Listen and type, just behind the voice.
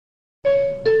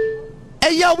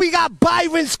yo, we got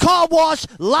Byron's Car Wash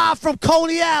live from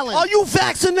Coney Island. Are you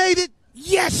vaccinated?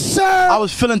 Yes, sir. I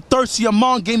was feeling thirsty. Your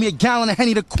mom gave me a gallon of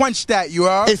Henny to quench that, you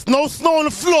heard? It's no snow on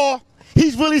the floor.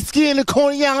 He's really skiing in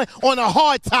Coney Island on a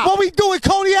hard top. What we do in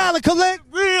Coney Island, Khalid?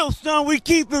 Real, son. We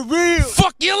keep it real.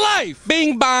 Fuck your life.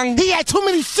 Bing bang. He had too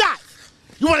many shots.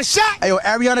 You want a shot? Hey, yo,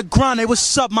 Ariana Grande,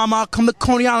 what's up, mama? I'll come to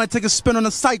Coney Island and take a spin on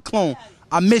the Cyclone.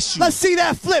 I miss you. Let's see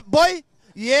that flip, boy.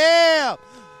 Yeah.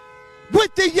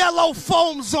 With the yellow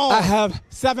foams on. I have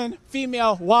 7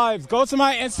 female wives. Go to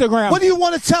my Instagram. What do you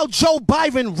want to tell Joe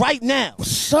Byron right now?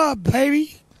 What's up,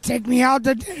 baby? Take me out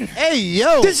to dinner. Hey,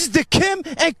 yo. This is the Kim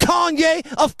and Kanye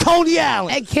of Coney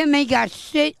Island. Hey, Kim ain't got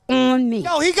shit on me.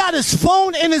 Yo, he got his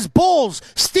phone and his balls.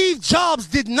 Steve Jobs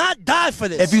did not die for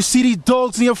this. If you see these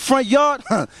dogs in your front yard,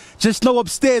 just know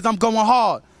upstairs I'm going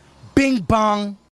hard. Bing bong.